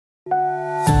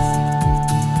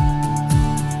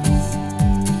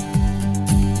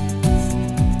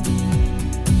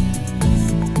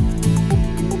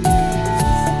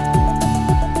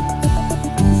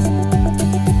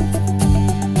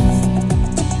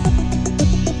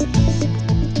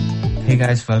Hey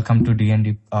guys, welcome to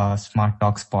D&D Smart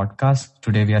Talks podcast.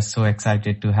 Today we are so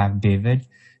excited to have David.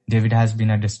 David has been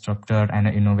a disruptor and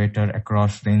an innovator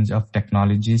across range of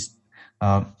technologies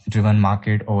driven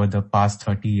market over the past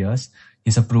 30 years.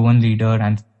 He's a proven leader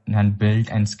and built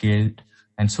and scaled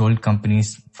and sold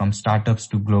companies from startups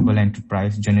to global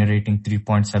enterprise, generating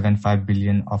 3.75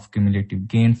 billion of cumulative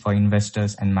gain for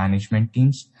investors and management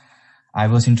teams. I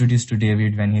was introduced to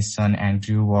David when his son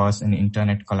Andrew was in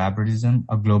Internet Collaborism,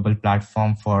 a global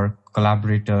platform for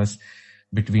collaborators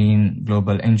between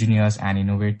global engineers and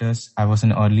innovators. I was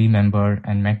an early member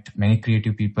and met many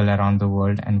creative people around the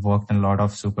world and worked on a lot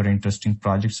of super interesting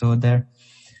projects over there.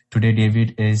 Today,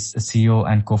 David is a CEO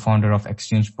and co-founder of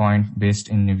Exchange Point based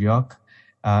in New York,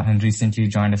 and recently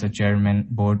joined as a chairman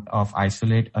board of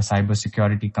Isolate, a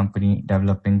cybersecurity company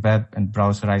developing web and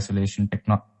browser isolation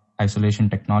technologies.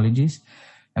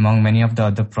 Among many of the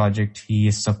other projects he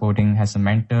is supporting as a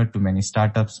mentor to many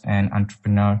startups and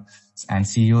entrepreneurs and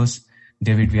CEOs.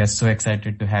 David, we are so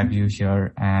excited to have you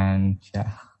here, and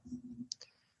yeah.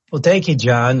 Well, thank you,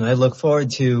 John. I look forward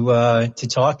to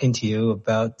talking to you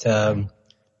about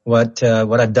what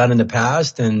I've done in the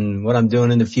past and what I'm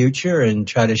doing in the future, and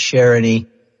try to share any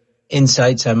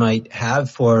insights I might have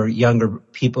for younger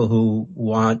people who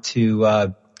want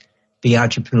to be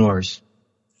entrepreneurs.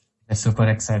 That's super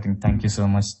exciting. Thank you so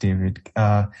much, David.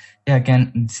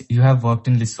 Again, you have worked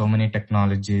in so many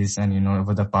technologies and,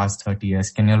 over the past 30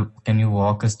 years. Can you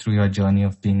walk us through your journey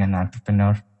of being an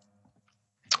entrepreneur?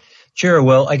 Sure.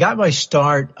 Well, I got my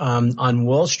start on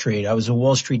Wall Street. I was a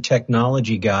Wall Street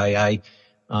technology guy.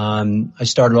 I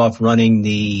started off running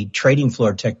the trading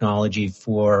floor technology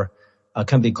for a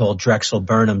company called Drexel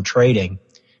Burnham Trading.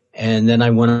 And then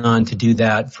I went on to do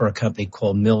that for a company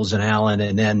called Mills and Allen,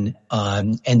 and then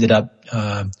ended up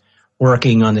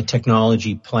working on the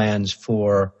technology plans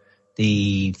for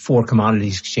the 4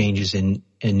 commodities exchanges in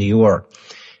New York.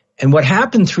 And what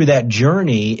happened through that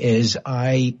journey is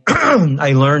I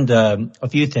I learned a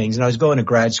few things, and I was going to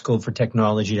grad school for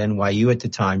technology at NYU at the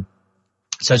time.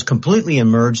 So I was completely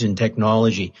immersed in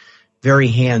technology, very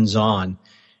hands-on.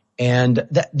 And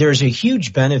there's a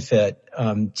huge benefit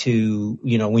to,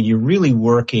 when you're really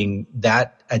working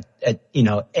that at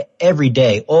every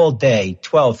day, all day,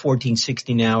 12, 14,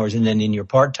 16 hours, and then in your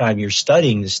part-time, you're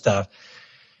studying this stuff.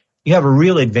 You have a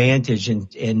real advantage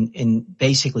in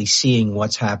basically seeing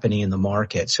what's happening in the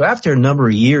market. So after a number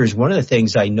of years, one of the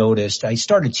things I noticed, I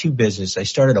started 2 businesses. I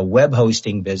started a web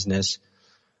hosting business.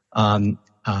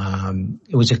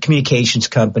 It was a communications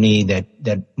company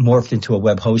that morphed into a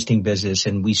web hosting business,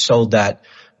 and we sold that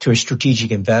to a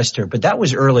strategic investor. But that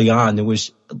was early on. There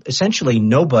was essentially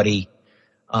nobody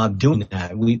doing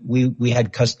that. We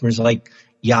had customers like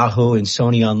Yahoo and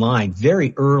Sony Online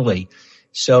very early.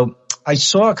 So I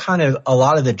saw kind of a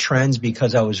lot of the trends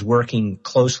because I was working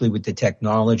closely with the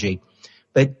technology.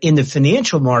 But in the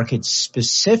financial markets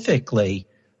specifically,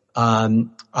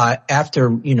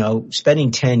 after,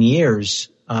 spending 10 years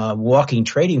walking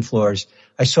trading floors,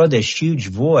 I saw this huge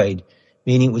void,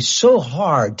 meaning it was so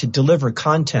hard to deliver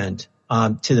content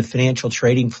to the financial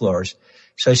trading floors.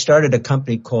 So I started a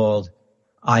company called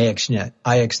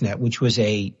IXNet, which was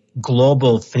a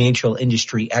global financial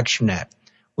industry extranet,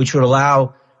 which would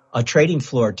allow a trading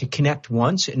floor to connect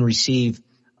once and receive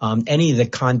any of the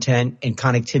content and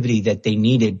connectivity that they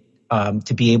needed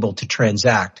to be able to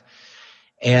transact.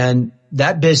 And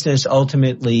that business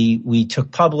ultimately we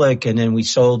took public, and then we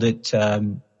sold it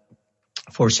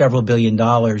for several $1 billion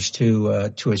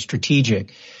to a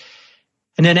strategic.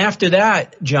 And then after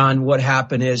that, John, what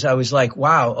happened is I was like,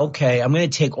 wow, okay, I'm going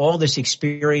to take all this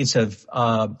experience of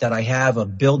that I have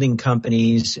of building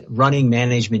companies, running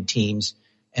management teams,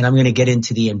 and I'm going to get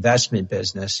into the investment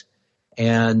business.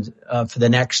 And for the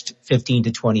next 15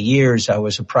 to 20 years, I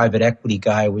was a private equity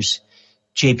guy. I was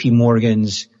JP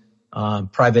Morgan's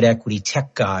private equity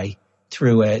tech guy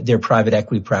through their private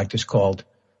equity practice called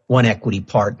One Equity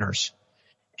Partners.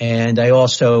 And I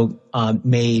also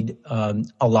made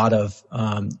a lot of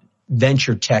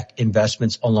venture tech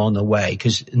investments along the way,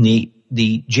 because in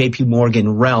the JP Morgan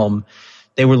realm,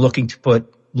 they were looking to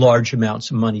put large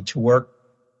amounts of money to work.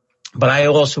 But I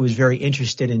also was very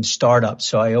interested in startups,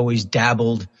 so I always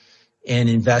dabbled in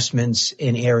investments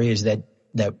in areas that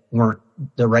weren't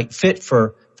the right fit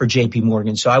for JP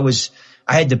Morgan. So I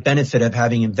had the benefit of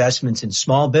having investments in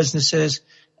small businesses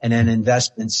and then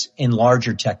investments in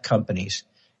larger tech companies.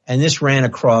 And this ran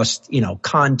across,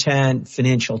 content,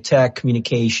 financial tech,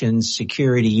 communications,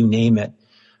 security, you name it.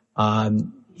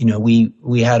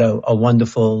 We had a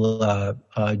wonderful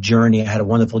journey. I had a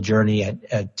wonderful journey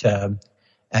at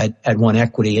One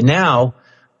Equity. And now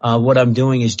what I'm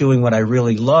doing is doing what I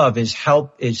really love is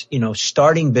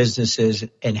starting businesses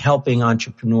and helping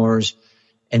entrepreneurs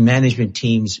and management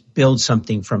teams build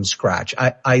something from scratch.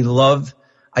 I love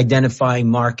identifying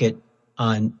market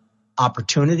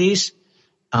opportunities,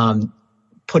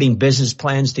 putting business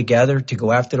plans together to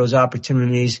go after those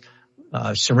opportunities,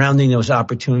 surrounding those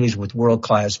opportunities with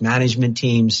world-class management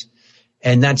teams.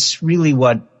 And that's really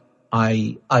what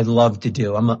I love to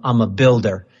do. I'm a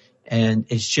builder. And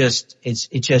it's just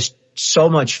so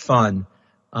much fun,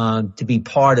 to be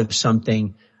part of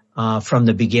something, from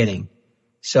the beginning.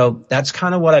 So that's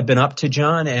kind of what I've been up to,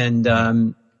 John. And,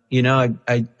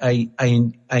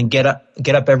 I get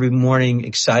up every morning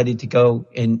excited to go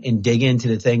and dig into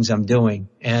the things I'm doing.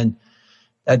 And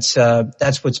that's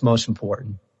what's most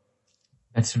important.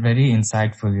 That's very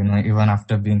insightful, even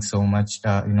after being so much,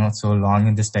 so long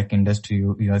in this tech industry,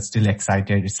 you're still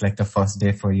excited. It's like the first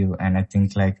day for you. And I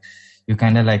think you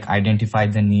kind of identify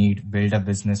the need, build a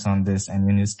business on this, and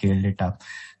when you scaled it up.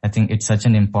 I think it's such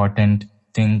an important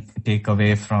take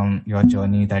away from your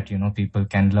journey that, people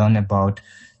can learn about,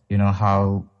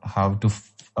 how to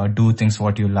do things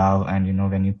what you love.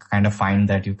 And, when you kind of find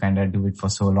that you kind of do it for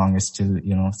so long, you're still,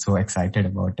 so excited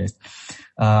about it.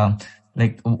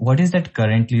 What is that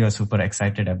currently you're super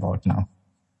excited about now?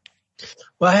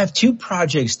 Well, I have two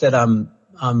projects that I'm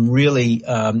really,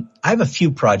 I have a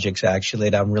few projects actually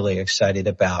that I'm really excited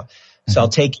about. So I'll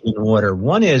take it in order.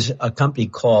 One is a company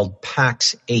called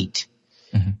Pax8.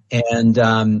 And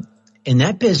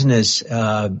that business,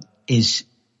 is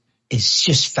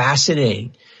just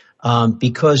fascinating,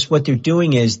 because what they're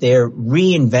doing is they're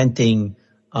reinventing,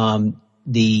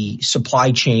 the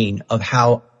supply chain of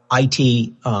how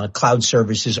IT, cloud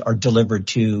services are delivered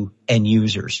to end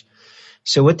users.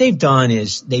 So what they've done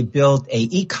is they built a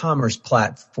e-commerce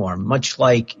platform, much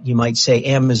like you might say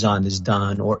Amazon has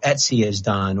done or Etsy has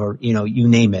done, or, you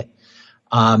name it,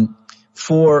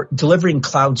 for delivering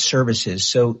cloud services.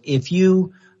 So if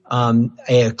you,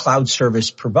 a cloud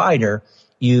service provider,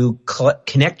 you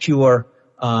connect your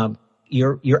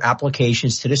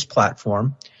applications to this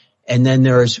platform. And then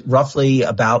there's roughly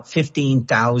about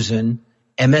 15,000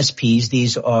 MSPs.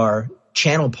 These are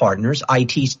channel partners,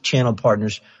 IT channel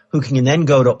partners, who can then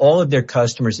go to all of their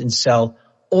customers and sell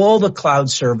all the cloud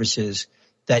services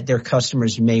that their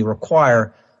customers may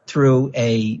require through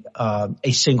a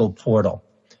single portal.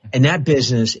 And that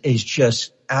business is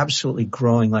just absolutely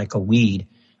growing like a weed.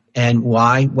 And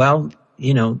why? Well,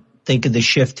 think of the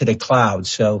shift to the cloud.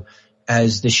 So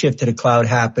as the shift to the cloud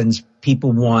happens,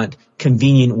 people want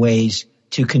convenient ways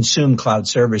to consume cloud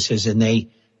services, and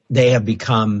they have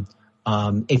become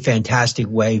a fantastic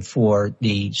way for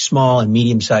the small and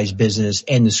medium-sized business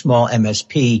and the small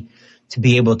MSP to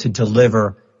be able to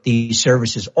deliver these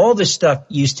services. All this stuff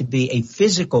used to be a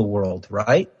physical world,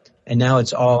 right? And now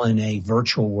it's all in a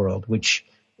virtual world, which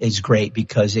is great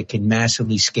because it can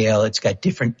massively scale. It's got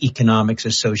different economics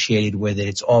associated with it.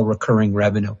 It's all recurring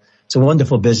revenue. It's a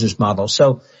wonderful business model.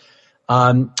 So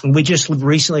we just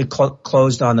recently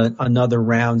closed on another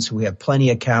round, so we have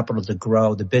plenty of capital to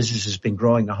grow. The business has been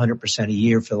growing 100% a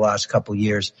year for the last couple of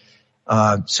years.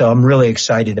 So I'm really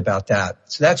excited about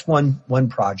that. So that's one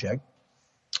project.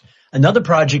 Another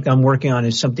project I'm working on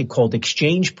is something called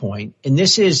Exchange Point, and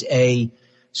this is a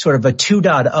sort of a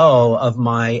 2.0 of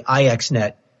my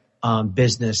IXNet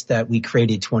business that we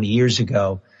created 20 years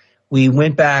ago. We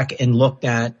went back and looked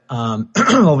at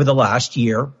over the last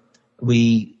year.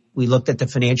 We looked at the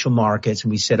financial markets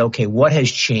and we said, okay, what has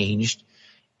changed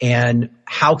and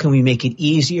how can we make it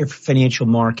easier for financial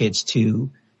markets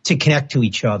to connect to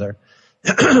each other?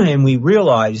 And we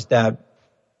realized that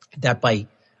by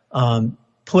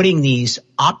putting these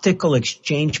optical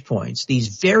exchange points,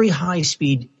 these very high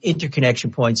speed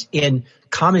interconnection points in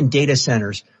common data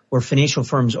centers where financial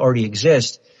firms already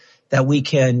exist, that we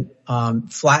can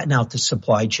flatten out the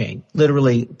supply chain,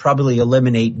 literally probably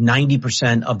eliminate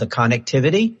 90% of the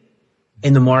connectivity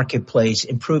in the marketplace,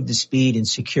 improve the speed and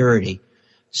security.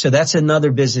 So that's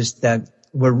another business that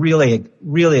we're really,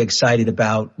 really excited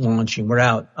about launching. We're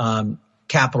out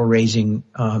capital raising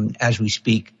as we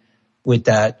speak with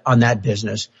that on that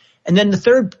business. And then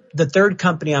the third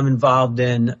company I'm involved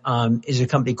in is a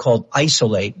company called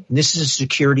Isolate. And this is a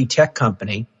security tech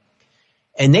company.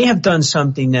 And they have done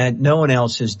something that no one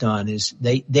else has done. Is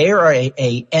they are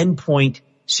a endpoint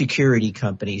security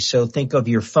company. So think of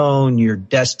your phone, your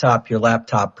desktop, your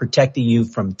laptop protecting you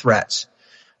from threats.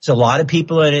 There's a lot of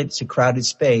people in it. It's a crowded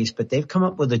space, but they've come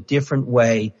up with a different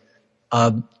way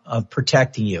of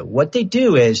protecting you. What they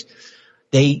do is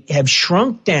they have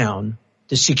shrunk down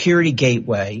the security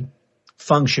gateway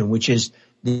function, which is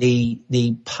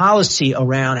the policy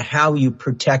around how you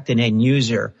protect an end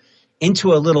user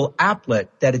into a little applet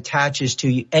that attaches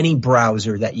to any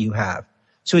browser that you have.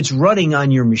 So it's running on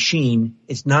your machine.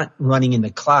 It's not running in the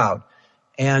cloud.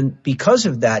 And because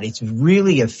of that, it's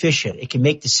really efficient. It can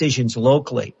make decisions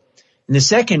locally. And the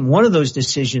second, one of those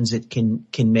decisions it can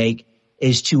make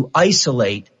is to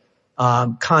isolate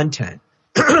content.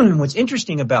 What's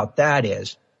interesting about that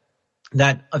is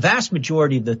that a vast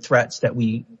majority of the threats that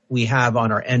we have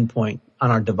on our endpoint,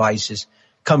 on our devices,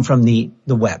 come from the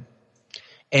web.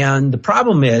 And the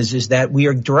problem is that we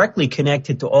are directly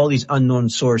connected to all these unknown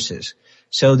sources.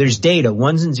 So there's data,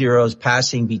 ones and zeros,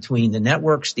 passing between the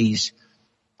networks, these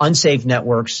unsafe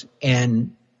networks,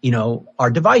 and,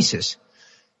 our devices.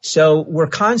 So we're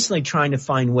constantly trying to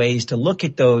find ways to look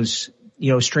at those,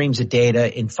 streams of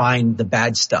data and find the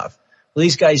bad stuff. Well,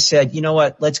 these guys said, you know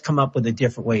what, let's come up with a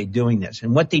different way of doing this.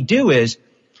 And what they do is,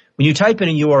 when you type in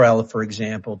a URL, for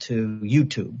example, to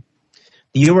YouTube,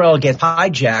 the URL gets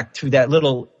hijacked through that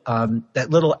little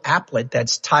applet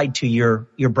that's tied to your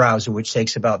browser, which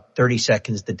takes about 30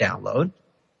 seconds to download.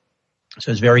 So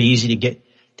it's very easy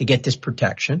to get this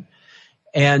protection.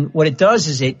 And what it does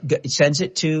is it sends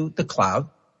it to the cloud,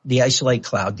 the Isolate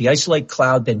cloud. The Isolate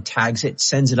cloud then tags it,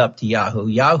 sends it up to Yahoo.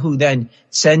 Yahoo then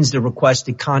sends the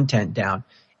requested content down.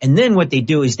 And then what they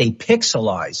do is they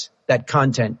pixelize that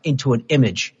content into an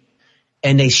image,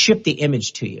 and they ship the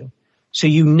image to you. So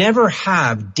you never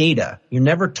have data. You're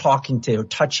never talking to or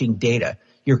touching data.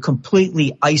 You're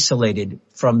completely isolated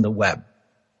from the web.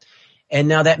 And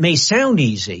now that may sound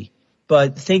easy,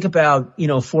 but think about,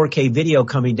 4K video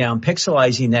coming down,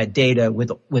 pixelizing that data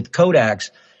with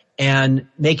codecs and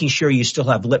making sure you still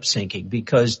have lip syncing,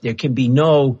 because there can be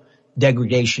no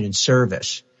degradation in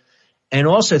service. And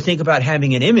also think about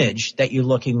having an image that you're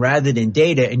looking rather than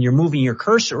data, and you're moving your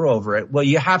cursor over it. Well,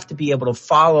 you have to be able to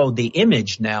follow the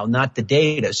image now, not the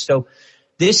data. So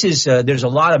this is, there's a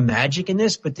lot of magic in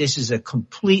this, but this is a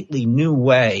completely new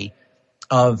way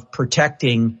of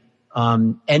protecting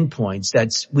endpoints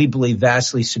that's, we believe,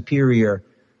 vastly superior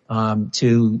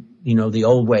to, the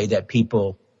old way that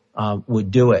people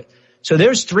would do it. So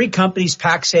there's 3 companies,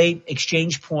 Pax8,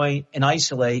 ExchangePoint, and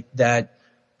Isolate, that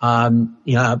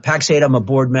Pax8, I'm a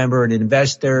board member and an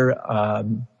investor.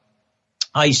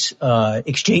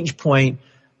 ExchangePoint,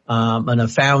 I'm a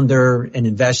founder, an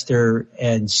investor,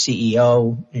 and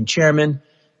CEO and chairman.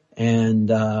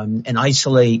 And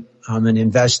Isolate, I'm an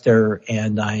investor,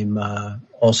 and I'm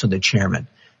also the chairman.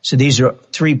 So these are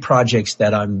 3 projects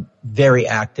that I'm very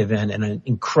active in and I'm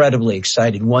incredibly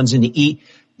excited. One's in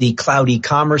the cloud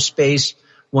e-commerce space.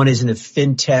 One is in the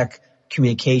fintech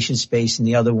communication space, and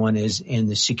the other one is in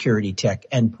the security tech,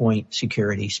 endpoint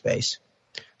security space.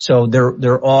 So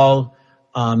they're all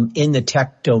in the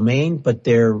tech domain, but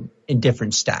they're in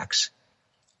different stacks.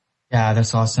 Yeah,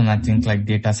 that's awesome. I think like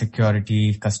data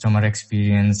security, customer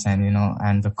experience, and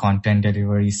and the content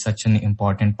delivery is such an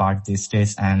important part these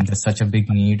days, and there's such a big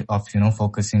need of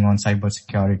focusing on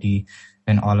cybersecurity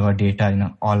when all our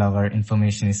data, all our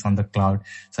information is on the cloud.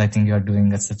 So I think you're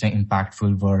doing such an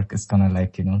impactful work. It's gonna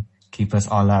keep us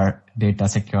all our data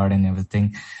secured and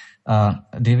everything.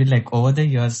 David, over the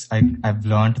years, I've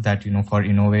learned that, for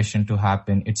innovation to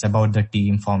happen, it's about the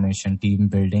team formation, team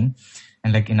building.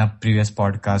 And in a previous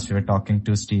podcast, we were talking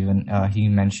to Steven. He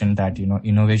mentioned that,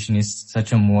 innovation is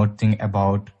such a more thing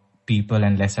about people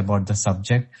and less about the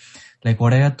subject.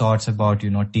 What are your thoughts about,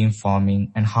 team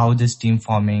forming and how this team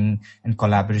forming and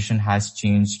collaboration has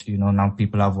changed? Now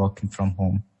people are working from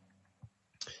home.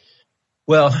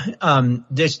 Well,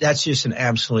 that's just an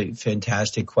absolutely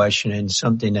fantastic question and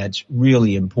something that's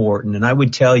really important. And I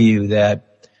would tell you that,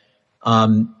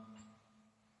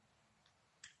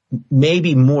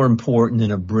 maybe more important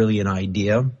than a brilliant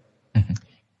idea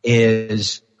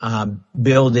is,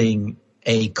 building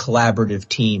a collaborative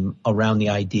team around the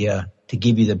idea to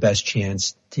give you the best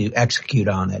chance to execute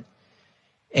on it.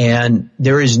 And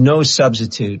there is no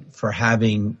substitute for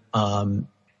having,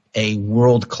 a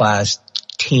world-class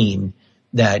team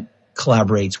that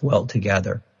collaborates well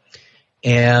together.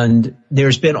 And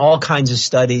there's been all kinds of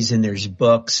studies and there's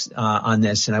books on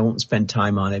this, and I won't spend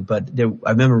time on it, but I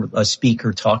remember a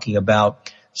speaker talking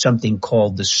about something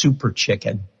called the super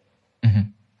chicken.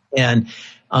 And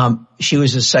she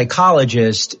was a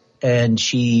psychologist, and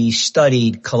she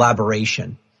studied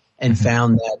collaboration and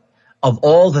found that of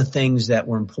all the things that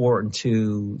were important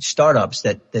to startups,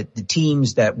 that the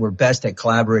teams that were best at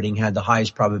collaborating had the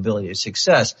highest probability of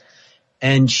success.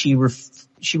 And she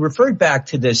referred back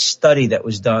to this study that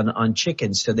was done on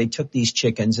chickens. So they took these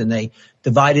chickens and they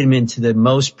divided them into the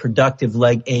most productive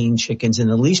leg-laying chickens and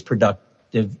the least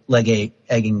productive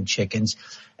egging chickens.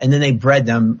 And then they bred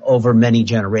them over many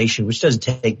generations, which doesn't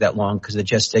take that long because the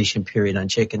gestation period on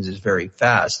chickens is very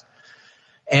fast.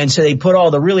 And so they put all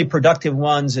the really productive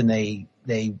ones and they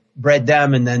bred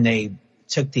them, and then they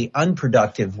took the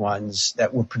unproductive ones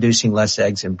that were producing less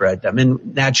eggs and bred them.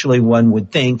 And naturally one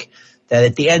would think that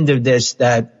at the end of this,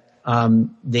 that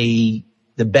the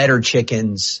better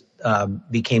chickens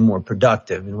became more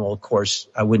productive. And well, of course,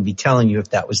 I wouldn't be telling you if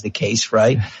that was the case,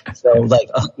 right? So like,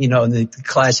 in the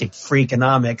classic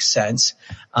Freakonomics sense,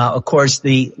 of course,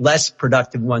 the less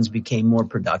productive ones became more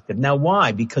productive. Now,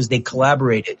 why? Because they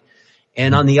collaborated.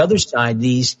 And on the other side,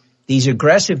 these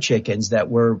aggressive chickens that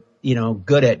were,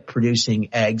 good at producing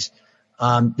eggs,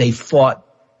 they fought,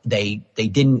 they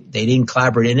didn't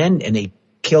collaborate and they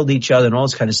killed each other and all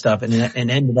this kind of stuff and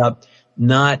ended up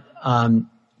not,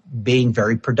 being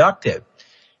very productive.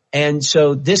 And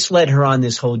so this led her on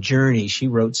this whole journey. She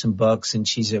wrote some books, and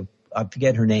I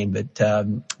forget her name, but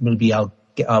maybe I'll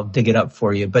dig it up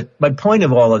for you. But my point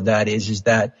of all of that is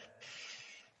that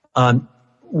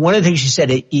one of the things she said,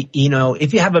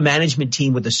 if you have a management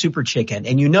team with a super chicken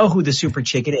and you know who the super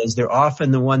chicken is, they're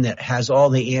often the one that has all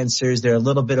the answers. They're a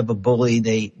little bit of a bully.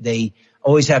 They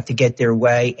always have to get their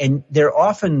way, and they're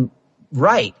often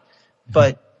right.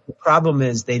 But the problem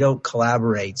is they don't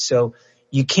collaborate. So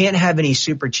you can't have any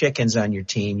super chickens on your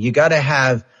team. You got to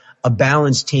have a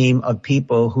balanced team of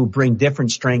people who bring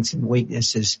different strengths and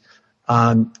weaknesses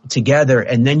together,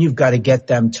 and then you've got to get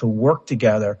them to work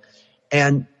together.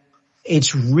 And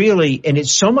it's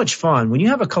so much fun when you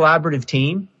have a collaborative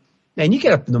team. And you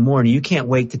get up in the morning, you can't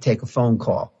wait to take a phone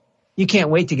call. You can't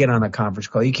wait to get on a conference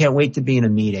call. You can't wait to be in a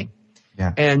meeting.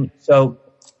 Yeah. And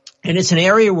it's an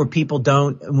area where people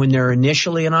when they're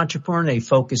initially an entrepreneur, they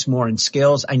focus more on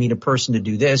skills. I need a person to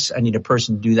do this. I need a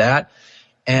person to do that.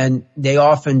 And they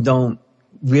often don't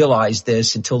realize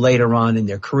this until later on in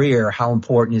their career, how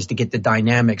important it is to get the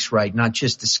dynamics right, not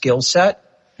just the skill set.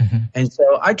 Mm-hmm. And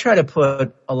so I try to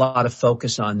put a lot of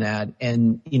focus on that.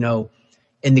 And,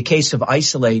 in the case of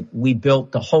Isolate, we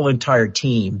built the whole entire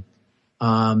team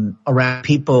around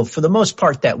people, for the most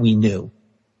part, that we knew.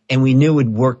 And we knew would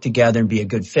work together and be a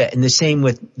good fit. And the same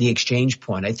with the Exchange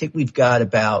Point. I think we've got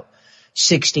about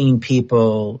 16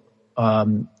 people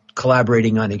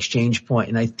collaborating on Exchange Point.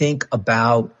 And I think of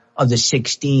the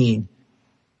 16,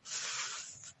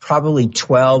 probably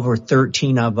 12 or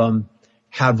 13 of them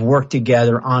have worked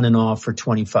together on and off for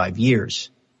 25 years.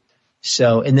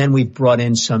 So, and then we've brought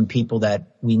in some people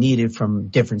that we needed from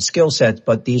different skill sets,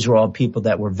 but these are all people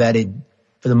that were vetted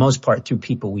for the most part through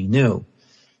people we knew.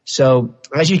 So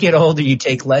as you get older, you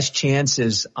take less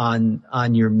chances on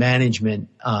your management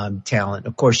talent.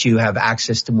 Of course, you have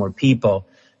access to more people,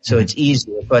 so it's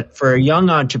easier. But for a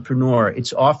young entrepreneur,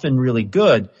 it's often really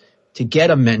good to get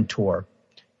a mentor,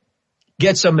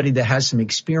 get somebody that has some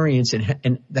experience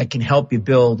and that can help you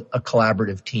build a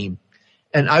collaborative team.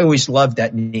 And I always loved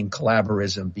that name,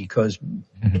 Collaborism, because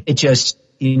it just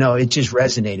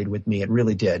resonated with me. It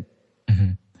really did.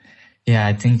 Mm-hmm. Yeah,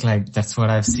 I think that's what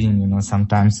I've seen,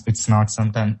 sometimes it's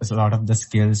a lot of the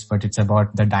skills, but it's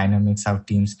about the dynamics, how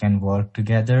teams can work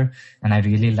together. And I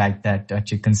really like that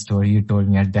chicken story you told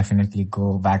me. I'll definitely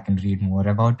go back and read more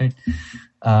about it.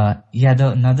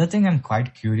 Another thing I'm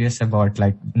quite curious about,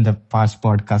 in the past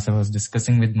podcast, I was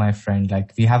discussing with my friend,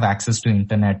 we have access to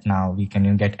internet now. We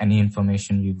can get any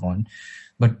information we want.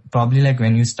 But probably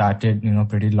when you started,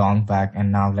 pretty long back,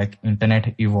 and now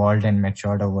internet evolved and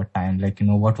matured over time.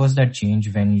 What was that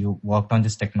change when you worked on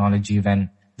this technology when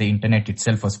the internet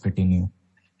itself was pretty new?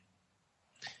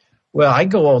 Well, I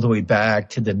go all the way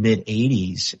back to the mid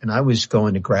 80s, and I was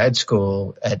going to grad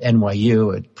school at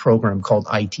NYU, a program called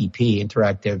ITP,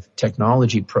 Interactive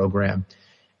Technology Program.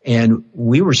 And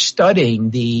we were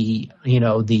studying the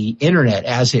internet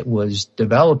as it was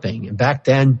developing. And back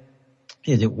then,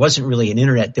 it wasn't really an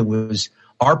internet. There was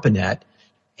ARPANET,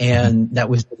 and that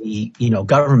was the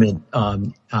government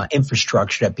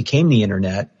infrastructure that became the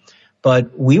internet.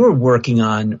 But we were working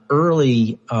on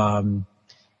early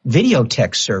video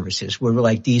text services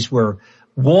where these were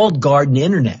walled garden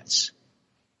internets,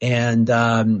 and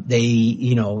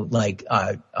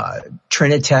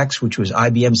Trinitex, which was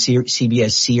IBM,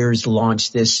 CBS, Sears,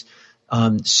 launched this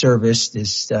service,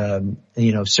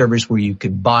 service where you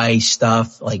could buy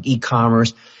stuff like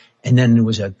e-commerce. And then there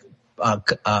was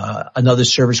another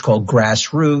service called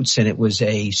Grassroots, and it was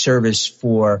a service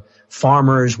for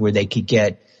farmers where they could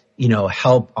get,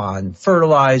 help on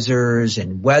fertilizers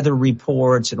and weather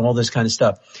reports and all this kind of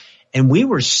stuff. And we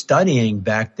were studying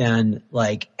back then,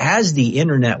 as the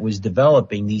internet was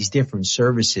developing, these different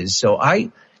services. So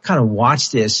I kind of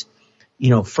watched this,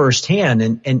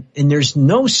 firsthand. And there's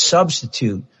no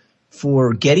substitute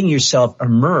for getting yourself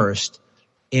immersed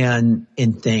in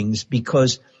things,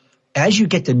 because as you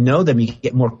get to know them, you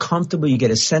get more comfortable, you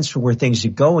get a sense for where things are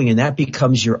going, and that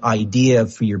becomes your idea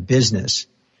for your business.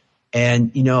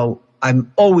 And,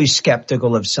 I'm always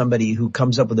skeptical of somebody who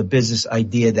comes up with a business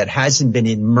idea that hasn't been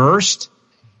immersed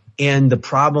in the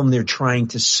problem they're trying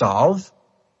to solve.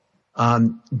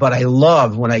 But I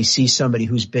love when I see somebody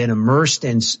who's been immersed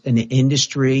in the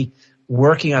industry,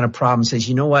 working on a problem, says,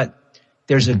 you know what,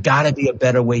 there's gotta be a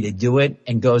better way to do it,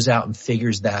 and goes out and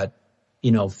figures that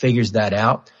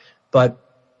out. But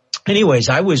anyways,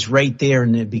 I was right there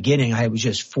in the beginning. I was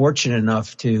just fortunate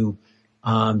enough to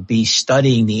be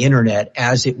studying the internet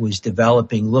as it was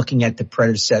developing, looking at the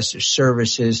predecessor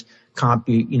services,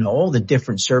 all the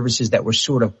different services that were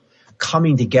sort of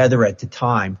coming together at the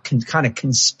time, kind of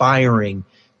conspiring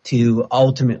to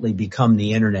ultimately become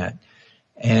the internet.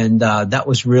 And that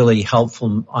was really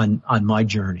helpful on my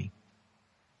journey.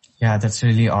 Yeah, that's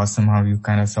really awesome how you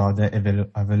kind of saw the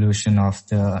evolution of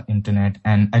the internet.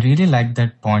 And I really like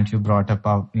that point you brought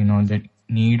about, the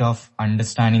need of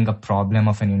understanding a problem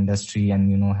of an industry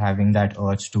and, having that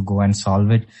urge to go and solve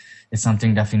it is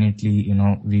something definitely,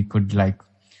 we could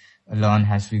learn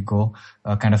as we go,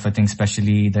 kind of a thing,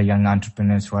 especially the young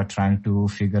entrepreneurs who are trying to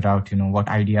figure out, what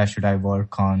idea should I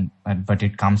work on? But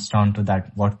it comes down to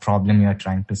that, what problem you're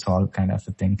trying to solve, kind of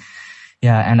a thing.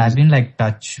 Yeah. And I've been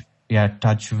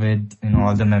touch with,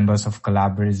 all the members of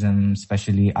Collaborism,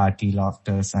 especially RT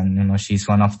Loftus. And, she's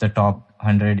one of the top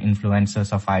 100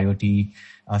 influencers of IoT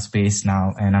space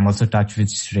now. And I'm also touch with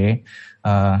Shrey.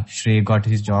 Shrey got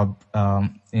his job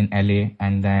in LA,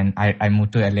 and then I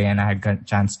moved to LA and I had got a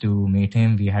chance to meet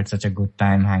him. We had such a good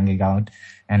time hanging out,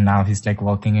 and now he's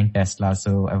working in Tesla.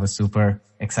 So I was super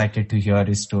excited to hear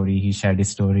his story. He shared his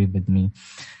story with me.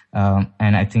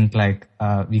 And I think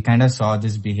we kind of saw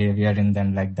this behavior in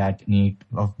them, that need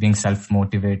of being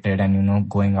self-motivated and,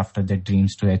 going after their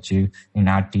dreams to achieve in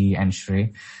RT and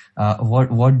Shrey.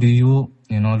 What do you,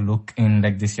 look in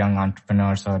this young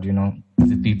entrepreneurs or,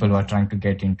 the people who are trying to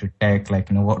get into tech,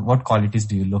 what qualities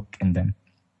do you look in them?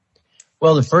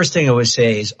 Well, the first thing I would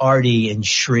say is RT and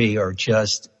Shrey are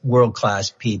just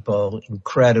world-class people,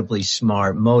 incredibly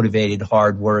smart, motivated,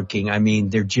 hardworking. I mean,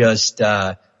 they're just,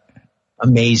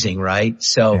 amazing, right?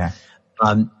 So, yeah.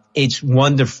 It's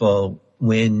wonderful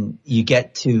when you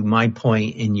get to my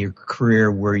point in your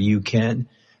career where you can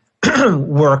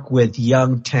work with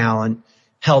young talent,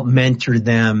 help mentor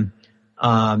them.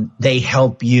 They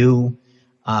help you.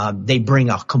 They bring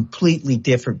a completely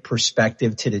different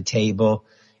perspective to the table.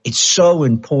 It's so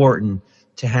important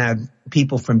to have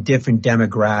people from different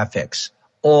demographics,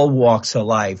 all walks of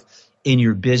life, in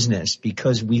your business,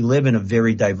 because we live in a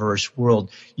very diverse world.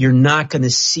 You're not going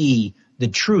to see the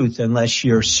truth unless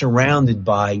you're surrounded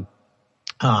by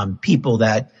people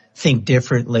that think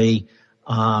differently,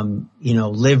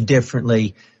 live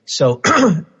differently. So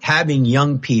having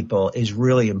young people is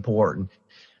really important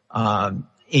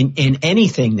in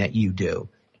anything that you do.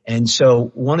 And so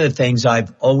one of the things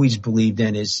I've always believed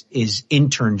in is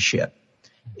internship,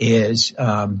 is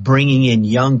bringing in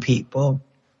young people,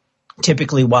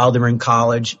 typically while they're in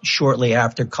college, shortly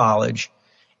after college,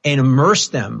 and immerse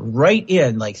them right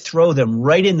in, throw them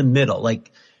right in the middle.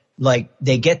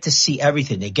 They get to see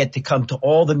everything. They get to come to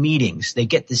all the meetings. They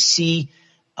get to see,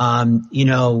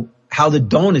 how the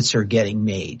donuts are getting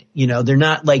made. They're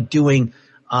not doing,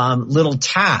 little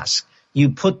tasks.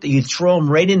 You throw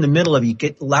them right in the middle of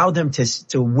it. Allow them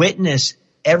to witness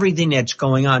everything that's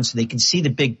going on so they can see the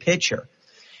big picture.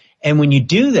 And when you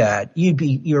do that, you'd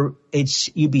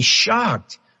be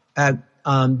shocked at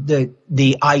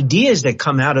the ideas that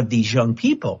come out of these young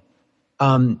people,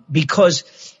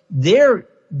 because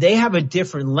they have a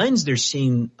different lens they're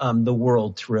seeing the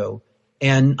world through,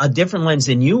 and a different lens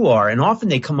than you are. And often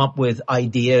they come up with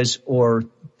ideas or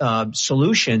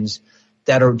solutions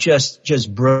that are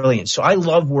just brilliant. So I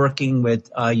love working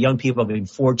with young people. I've been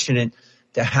fortunate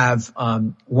to have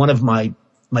one of my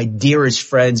dearest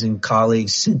friends and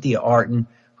colleagues, Cynthia Arton,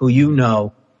 who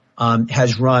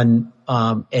has run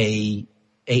a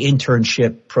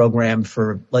internship program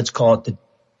for, let's call it, the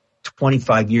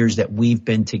 25 years that we've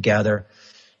been together.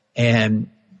 And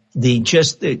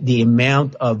the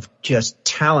amount of just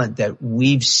talent that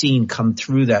we've seen come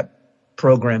through that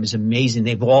program is amazing.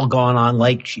 They've all gone on,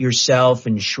 like yourself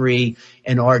and Shrey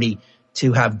and Artie,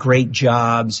 to have great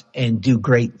jobs and do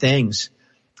great things.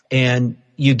 And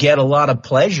you get a lot of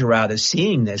pleasure out of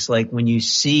seeing this. When you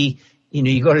see,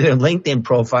 you go to their LinkedIn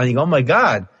profile and you go, oh my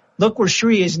God, look where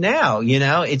Shrey is now. You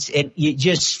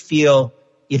just feel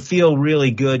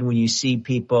really good when you see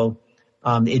people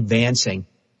advancing.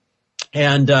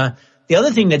 And the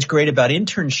other thing that's great about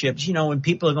internships, when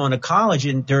people are going to college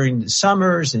and during the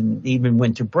summers and even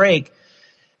winter break,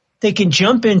 they can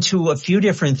jump into a few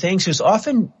different things because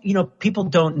often, young people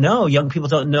don't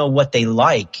know what they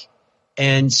like.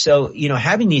 And so,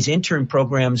 having these intern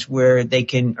programs where they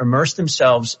can immerse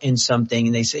themselves in something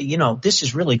and they say, this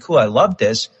is really cool. I love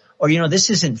this. Or, this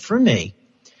isn't for me.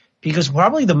 Because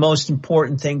probably the most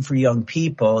important thing for young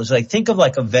people is think of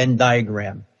a Venn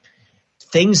diagram.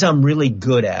 Things I'm really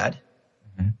good at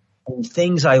and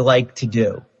things I like to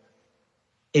do.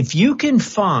 If you can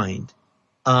find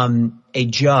a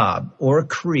job or a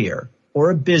career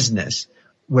or a business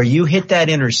where you hit that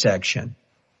intersection,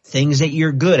 things that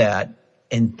you're good at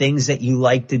and things that you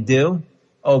like to do,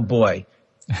 oh boy,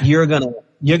 you're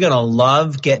gonna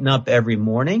love getting up every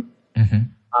morning.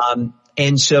 Mm-hmm.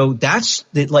 And so that's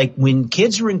when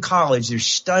kids are in college, they're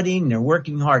studying, they're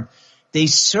working hard. They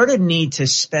sort of need to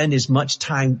spend as much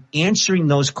time answering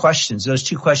those questions, those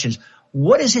two questions.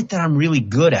 What is it that I'm really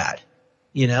good at?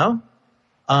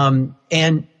 And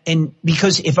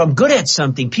because if I'm good at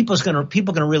something, people are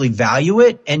gonna really value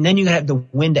it, and then you're gonna have the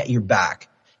wind at your back.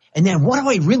 And then what do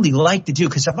I really like to do?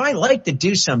 Because if I like to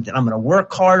do something, I'm gonna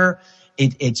work harder.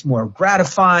 It's more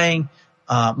gratifying.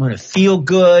 I'm gonna feel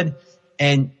good.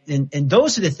 And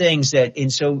those are the things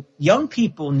and so young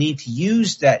people need to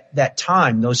use that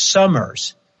time, those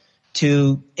summers,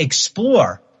 to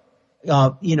explore,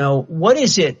 what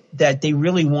is it that they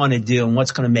really want to do and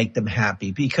what's going to make them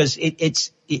happy? Because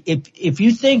if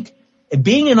you think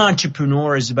being an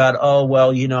entrepreneur is about,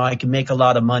 I can make a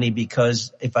lot of money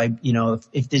because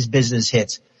if this business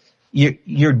hits,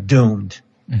 you're doomed.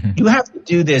 Mm-hmm. You have to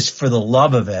do this for the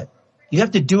love of it. You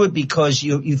have to do it because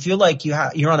you feel like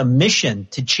you're on a mission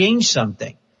to change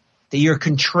something, that you're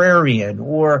contrarian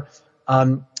or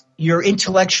you're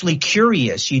intellectually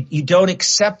curious. You don't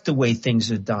accept the way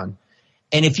things are done.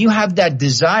 And if you have that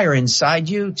desire inside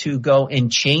you to go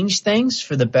and change things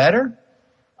for the better,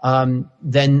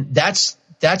 then that's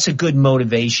a good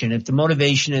motivation. If the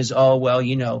motivation is,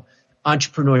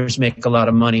 entrepreneurs make a lot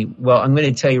of money, well, I'm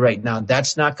going to tell you right now,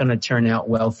 that's not going to turn out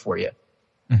well for you.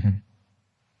 Mm-hmm.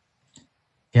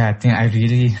 Yeah, I think I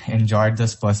really enjoyed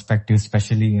this perspective,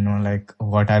 especially,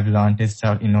 what I've learned is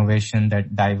that innovation,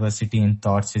 that diversity in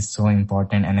thoughts is so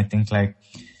important. And I think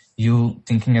you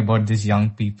thinking about these young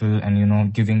people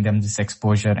and, giving them this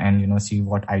exposure and, see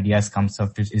what ideas comes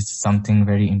up is something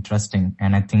very interesting.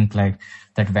 And I think that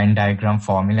Venn diagram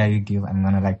formula you give, I'm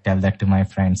going to tell that to my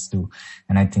friends too.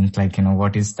 And I think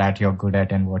what is that you're good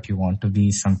at and what you want to be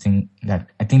is something that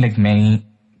I think many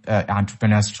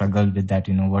entrepreneurs struggle with that,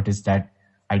 what is that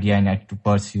idea I need to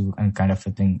pursue and kind of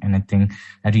a thing. And I think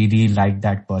I really like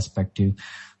that perspective.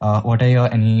 What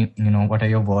are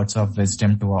your words of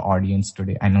wisdom to our audience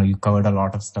today? I know you covered a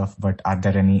lot of stuff, but are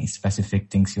there any specific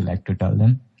things you like to tell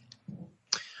them?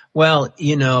 Well,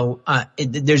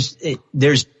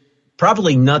 there's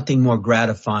probably nothing more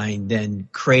gratifying than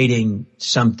creating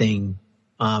something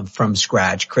from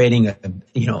scratch, creating a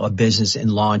business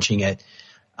and launching it.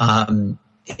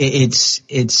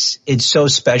 It's so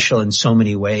special in so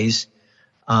many ways.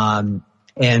 And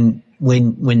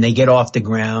when they get off the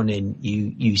ground and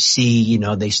you see,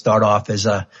 they start off as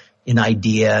an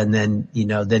idea and then,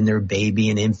 then they're a baby,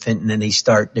 an infant, and then they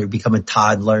become a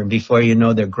toddler, and before you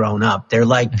know, they're grown up. They're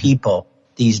like people,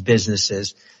 these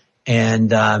businesses.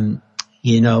 And,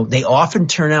 they often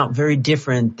turn out very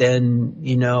different than,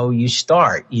 you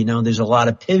start. There's a lot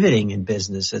of pivoting in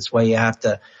business. That's why you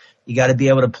got to be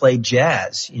able to play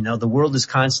jazz. The world is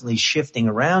constantly shifting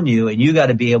around you, and you got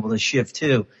to be able to shift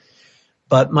too.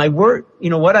 But my word,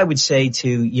 what I would say to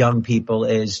young people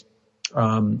is,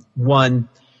 one,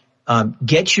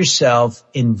 get yourself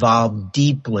involved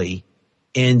deeply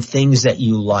in things that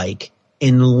you like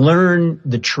and learn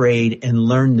the trade and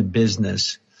learn the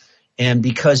business. And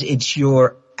because it's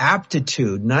your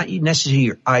aptitude, not necessarily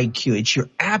your IQ, it's your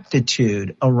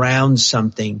aptitude around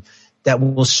something that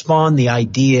will spawn the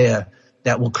idea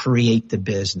that will create the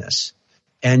business.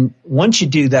 And once you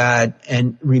do that,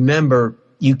 and remember,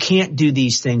 you can't do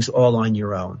these things all on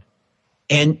your own.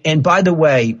 And by the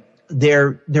way,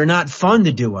 they're not fun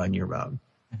to do on your own.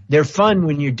 They're fun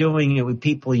when you're doing it with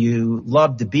people you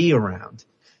love to be around.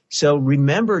 So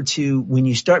remember when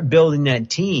you start building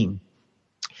that team,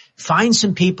 find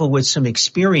some people with some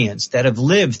experience that have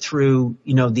lived through,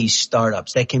 these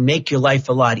startups that can make your life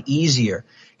a lot easier,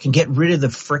 can get rid of the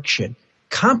friction.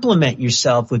 Complement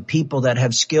yourself with people that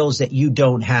have skills that you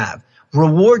don't have.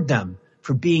 Reward them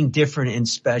for being different and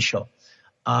special.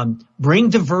 Bring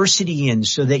diversity in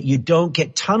so that you don't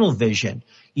get tunnel vision.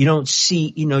 You don't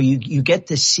see, you get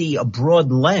to see a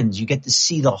broad lens. You get to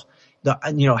see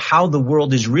how the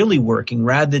world is really working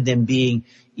rather than being,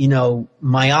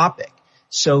 myopic.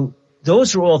 So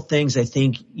those are all things I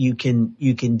think you can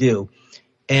do.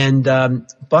 And,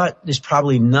 but there's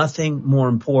probably nothing more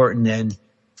important than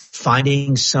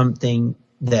finding something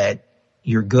that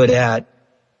you're good at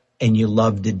and you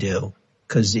love to do.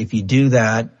 Because if you do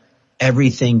that,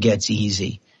 everything gets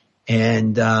easy.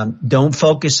 And don't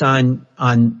focus on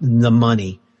the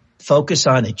money. Focus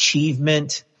on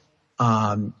achievement.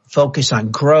 Focus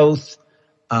on growth.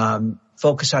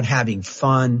 Focus on having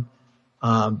fun.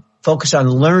 Focus on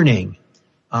learning.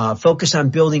 Focus on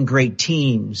building great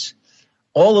teams.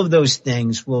 All of those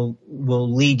things will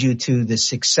lead you to the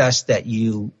success that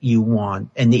you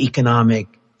want and the economic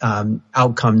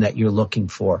outcome that you're looking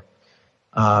for.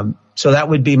 So that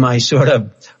would be my sort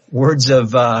of words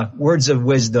of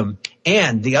wisdom.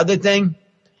 And the other thing,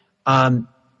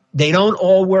 they don't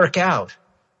all work out.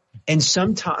 And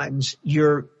sometimes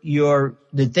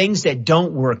the things that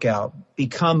don't work out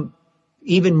become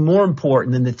even more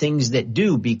important than the things that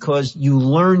do, because you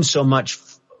learn so much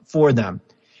for them.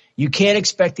 You can't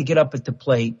expect to get up at the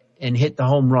plate and hit the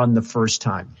home run the first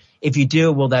time. If you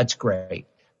do, well, that's great.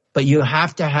 But you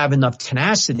have to have enough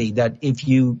tenacity that if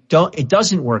it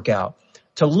doesn't work out,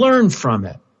 to learn from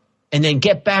it and then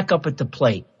get back up at the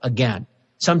plate again.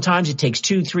 Sometimes it takes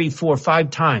 2, 3, 4, 5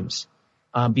 times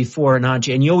before an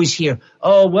entree. And you always hear,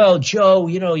 oh, well, Joe,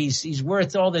 he's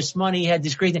worth all this money. He had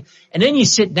this great thing. And then you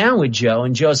sit down with Joe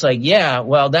and Joe's like, yeah,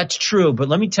 well, that's true. But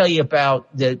let me tell you about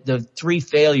the 3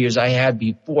 failures I had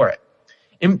before it.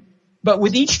 But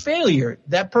with each failure,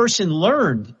 that person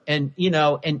learned and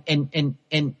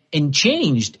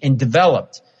changed and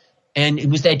developed. And it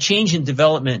was that change and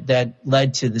development that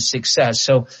led to the success.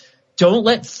 So don't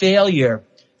let failure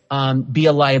be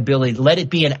a liability. Let it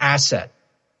be an asset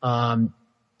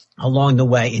along the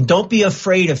way. And don't be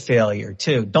afraid of failure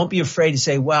too. Don't be afraid to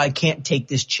say, well, I can't take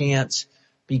this chance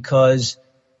because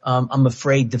I'm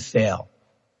afraid to fail,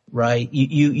 right?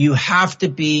 You have to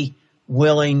be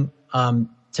willing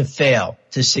to fail,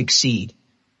 to succeed.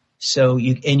 So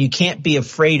you can't be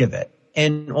afraid of it.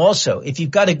 And also, if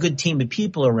you've got a good team of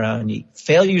people around you,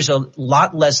 failure's a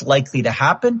lot less likely to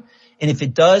happen. And if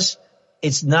it does,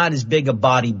 it's not as big a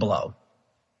body blow.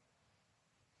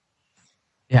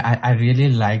 Yeah, I really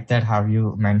like that how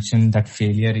you mentioned that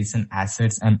failure is an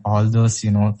asset, and all those,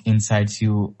 insights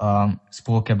you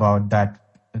spoke about, that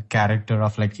character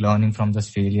of like learning from those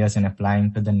failures and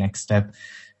applying to the next step.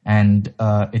 And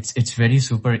it's very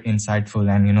super insightful.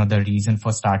 And, the reason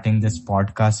for starting this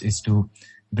podcast is to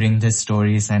bring these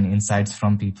stories and insights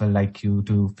from people like you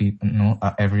to people,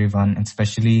 everyone,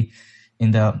 especially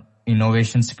in the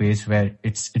innovation space where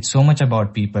it's so much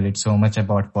about people. It's so much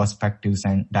about perspectives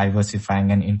and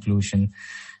diversifying and inclusion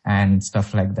and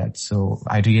stuff like that. So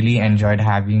I really enjoyed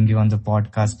having you on the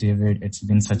podcast, David. It's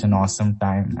been such an awesome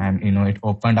time. And, it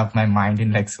opened up my mind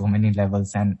in like so many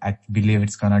levels. And I believe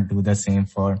it's going to do the same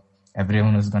for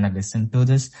everyone who's going to listen to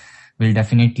this. We'll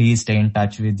definitely stay in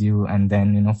touch with you and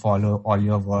then, follow all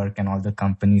your work and all the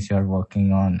companies you're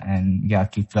working on,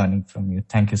 and keep learning from you.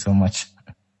 Thank you so much.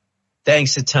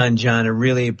 Thanks a ton, John. I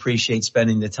really appreciate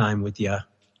spending the time with you.